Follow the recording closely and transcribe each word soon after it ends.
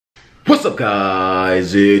What's up,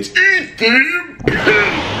 guys? It's Ethan,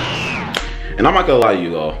 and I'm not gonna lie to you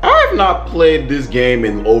though, I have not played this game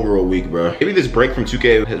in over a week, bro. Maybe this break from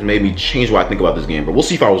 2K has made me change what I think about this game, bro. We'll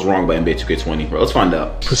see if I was wrong about NBA 2K20, bro. Let's find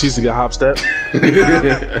out. Proceeds to get hop step.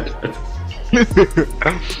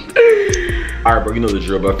 Alright, bro, you know the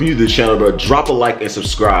drill, bro. If you're new to the channel, bro, drop a like and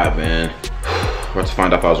subscribe, man. We're about to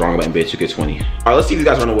find out if I was wrong about NBA 2K20. Alright, let's see if these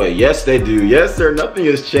guys run away. Yes, they do. Yes, sir. Nothing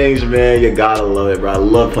has changed, man. You gotta love it, bro. I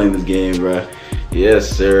love playing this game, bro. Yes,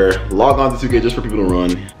 sir. Log on to 2K just for people to run.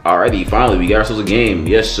 Alrighty, finally, we got ourselves a game.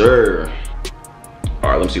 Yes, sir.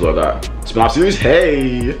 Alright, let me see what I got. Spin-off series.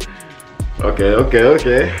 Hey. Okay.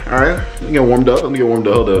 Alright, let me get warmed up.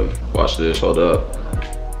 Hold up. Watch this. Hold up.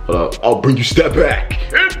 I'll bring you step back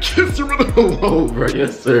and kiss her with a low, bro.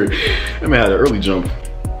 Yes, sir. That man had an early jump.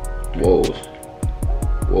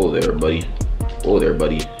 Whoa there, buddy.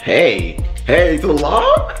 Hey, to the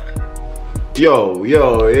lob. Yo.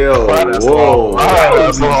 Whoa. That's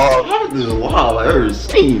the lob I've ever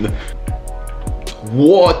seen.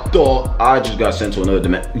 What the? I just got sent to another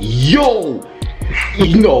dimension. Yo.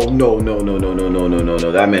 No.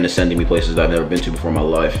 That man is sending me places that I've never been to before in my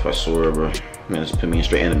life. I swear, bro. Man, it's putting me in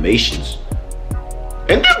straight animations.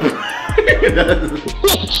 And oh,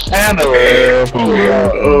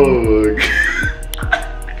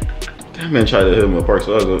 that man tried to hit him in the park,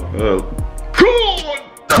 so I was like,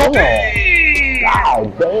 come on! God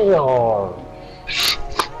damn!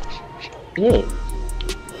 Yeah.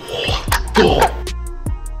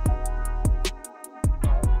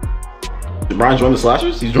 Did Brian join the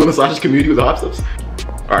slashers? He's joined the slashers community with the hop steps?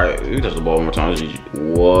 Alright, you touch the ball one more time.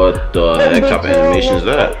 What the heck type of animation is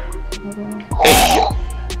that?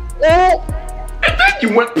 And then you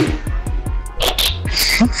went.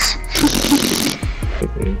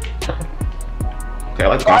 Okay, I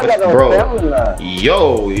like the confidence, bro.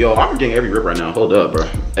 Yo, I'm getting every rip right now. Hold up, bro.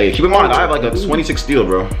 Hey, keep in mind, I have like a 26 steal,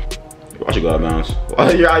 bro. Watch it go out of bounds.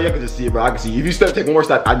 Yeah, I can just see it, bro. I can see. If you take one more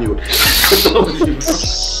step, I knew it.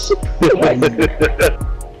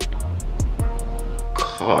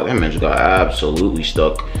 God, that man just got absolutely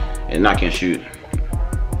stuck, and I can't shoot.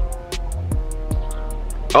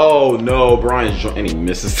 Oh no, Brian's and he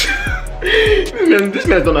misses. This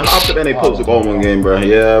man's done a hop step and a post all in one game, bro.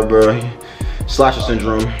 Yeah, bro. Slasher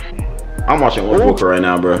syndrome. I'm watching one Booker right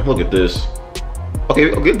now, bro. Look at this.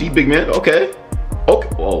 Okay, deep big man. Okay.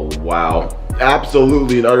 Oh wow,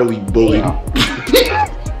 absolutely and utterly bullied. All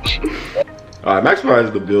right, Max Prize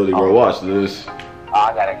is the building, bro. Watch this. Oh,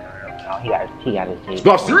 I got it. He got his team.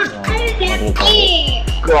 Stop, serious?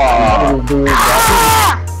 God.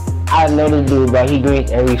 I know this dude, bro. He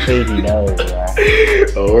drinks every shade he does, bro.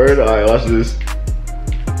 Oh, word? Alright, watch this.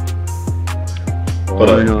 Hold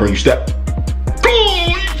on, bring you step.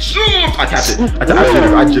 I tapped it.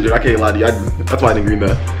 I jittered. I can't lie to you. That's why I didn't green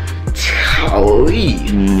that. Golly.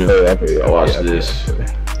 Watch this.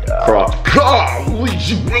 Golly,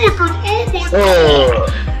 you willikers. Oh my god.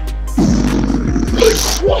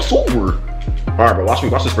 Crossover. Alright, bro, watch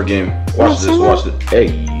this for game. Watch this. Hey.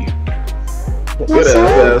 Good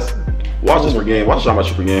ass. Watch this for game. Watch how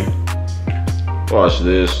much for game. Watch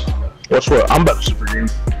this. Watch what? I'm about to shoot for game.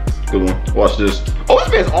 Good one. Watch this. Oh, this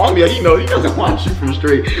man's on me. You know, he doesn't want to shoot from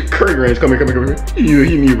straight curry range. Come here.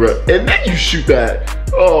 He knew, bro. And then you shoot that.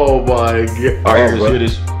 Oh my god. Alright, hear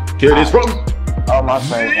this. Here it is from. Oh, my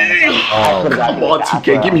friend. Oh, come on,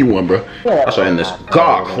 2K. Give me one, bro. That's why I end this.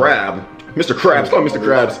 God, Crab. Mr. Krabs. Come on, Mr.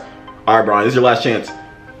 Krabs. Alright, Brian. This is your last chance.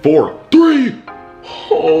 4, 3.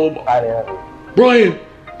 Oh my. Brian.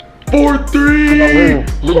 4, 3.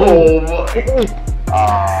 Oh my.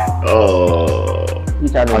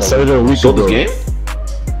 I said it a week ago. This game?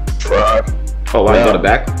 Try. Oh, wow, you got it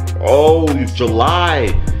back? Oh,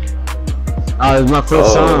 July. Oh, it's my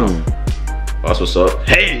first time. Oh, that's what's up.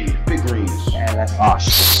 Hey, big greens. Oh,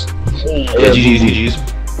 shit. Yeah, GG's.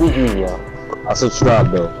 I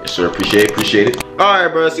subscribe though. Yes, sir. Appreciate it.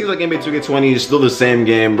 Alright, bro. Seems like NBA 2K20 is still the same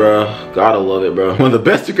game, bro. Gotta love it, bro. One of the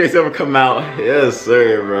best 2Ks ever come out. Yes,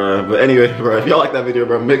 sir, bro. But anyway, bro, if y'all like that video,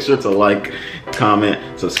 bro, make sure to like, comment,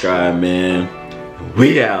 subscribe, man.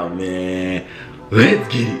 We out, man. Let's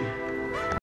get it.